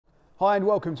Hi and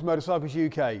welcome to Motorcycles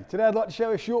UK. Today I'd like to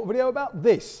show a short video about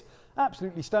this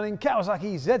absolutely stunning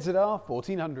Kawasaki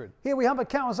ZZR1400. Here we have a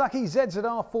Kawasaki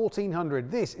ZZR1400.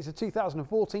 This is a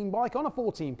 2014 bike on a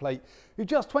 14 plate with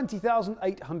just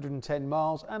 20,810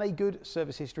 miles and a good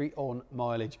service history on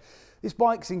mileage. This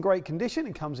bike's in great condition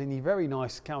and comes in the very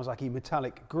nice Kawasaki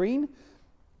metallic green.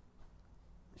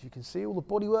 As you can see, all the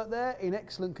bodywork there in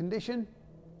excellent condition.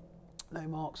 No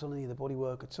marks on any of the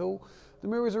bodywork at all. The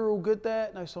mirrors are all good there,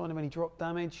 no sign of any drop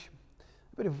damage.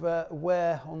 A bit of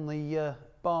wear on the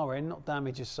bar end, not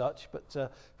damage as such, but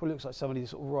probably looks like somebody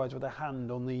sort of rides with their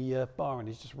hand on the bar end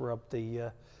has just rubbed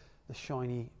the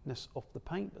shininess off the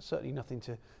paint, but certainly nothing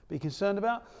to be concerned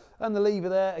about. And the lever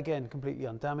there, again, completely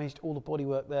undamaged. All the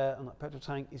bodywork there and that petrol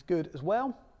tank is good as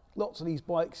well. Lots of these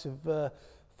bikes have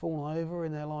fallen over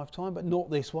in their lifetime, but not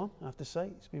this one, I have to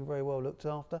say. It's been very well looked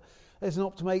after. There's an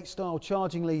Optimate style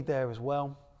charging lead there as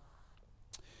well.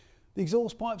 The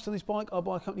exhaust pipes on this bike are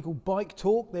by a company called Bike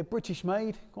Talk. They're British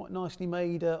made, quite nicely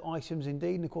made items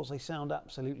indeed, and of course they sound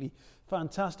absolutely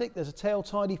fantastic. There's a tail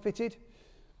tidy fitted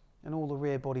and all the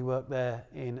rear bodywork there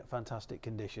in fantastic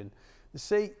condition. The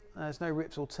seat, there's no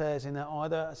rips or tears in there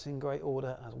either, that's in great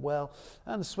order as well.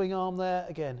 And the swing arm there,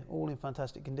 again, all in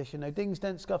fantastic condition. No dings,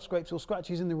 dents, scuffs, scrapes or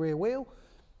scratches in the rear wheel.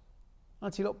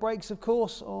 Anti-lock brakes, of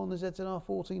course, on the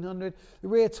ZZR1400. The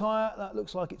rear tyre, that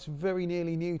looks like it's very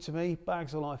nearly new to me.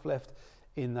 Bags of life left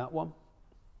in that one.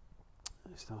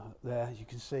 There, as you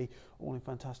can see, all in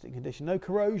fantastic condition. No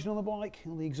corrosion on the bike,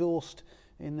 on the exhaust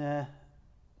in there,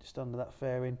 just under that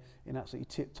fairing, in absolutely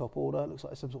tip-top order. It looks like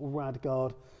there's some sort of rad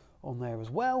guard on there as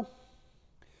well.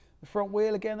 The front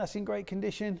wheel, again, that's in great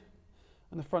condition.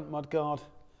 And the front mud guard,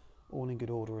 all in good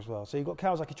order as well. So you've got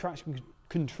Kawasaki traction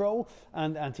control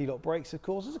and anti-lock brakes, of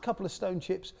course. There's a couple of stone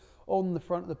chips on the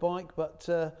front of the bike, but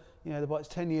you know, the bike's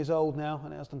 10 years old now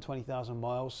and it has done 20,000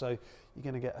 miles, so you're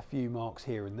going to get a few marks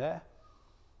here and there.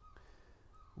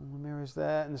 All the mirrors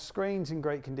there, and the screen's in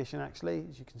great condition actually,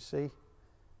 as you can see.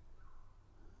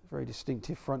 Very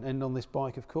distinctive front end on this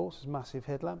bike, of course. There's massive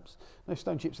headlamps. No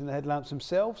stone chips in the headlamps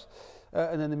themselves.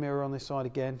 And then the mirror on this side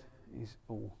again is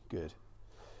all good.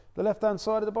 The left-hand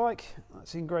side of the bike,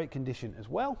 that's in great condition as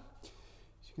well.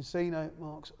 As you can see, no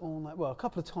marks on that. Well, a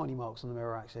couple of tiny marks on the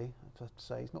mirror actually. I have to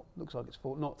say, it's not looks like it's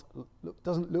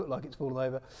doesn't look like it's fallen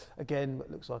over again,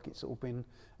 but looks like it's sort of been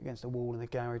against a wall in the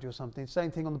garage or something.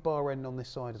 Same thing on the bar end on this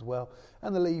side as well,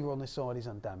 and the lever on this side is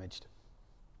undamaged.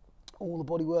 All the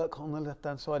bodywork on the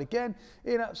left-hand side again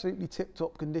in absolutely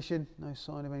tip-top condition. No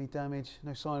sign of any damage,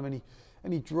 no sign of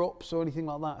any drops or anything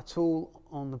like that at all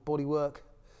on the bodywork.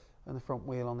 And the front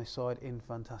wheel on this side in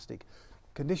fantastic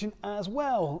condition as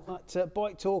well. That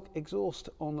Bike Talk exhaust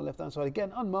on the left-hand side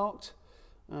again unmarked,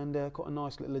 and quite a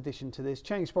nice little addition to this.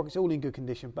 Chain sprockets all in good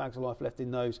condition, bags of life left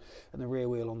in those, and the rear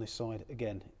wheel on this side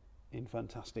again in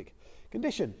fantastic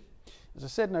condition. As I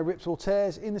said, no rips or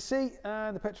tears in the seat,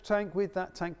 and the petrol tank with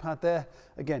that tank pad there,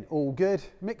 again, all good.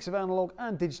 Mix of analog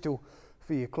and digital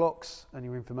for your clocks and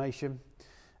your information.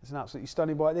 It's an absolutely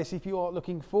stunning bike this if you are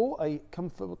looking for a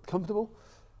comfortable,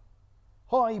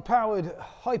 high-powered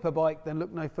hyperbike, then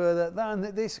look no further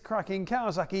than this cracking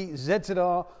Kawasaki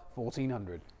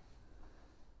ZZR1400.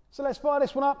 So let's fire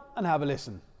this one up and have a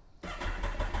listen.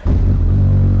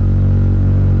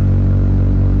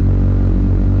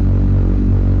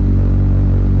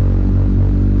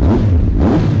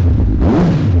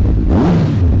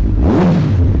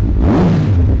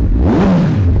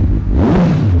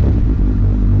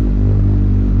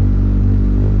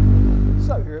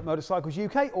 Motorcycles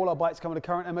UK, all our bikes come with a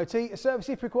current MOT, a service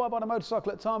if required by the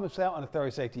motorcycle at time of sale and a thorough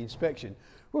safety inspection.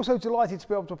 We're also delighted to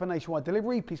be able to offer nationwide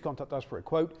delivery. Please contact us for a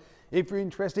quote. If you're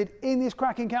interested in this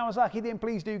cracking Kawasaki, then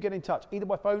please do get in touch either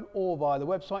by phone or via the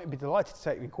website. We'd be delighted to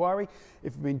take your inquiry.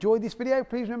 If you've enjoyed this video,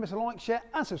 please remember to like, share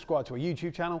and subscribe to our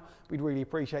YouTube channel. We'd really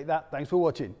appreciate that. Thanks for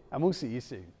watching and we'll see you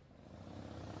soon.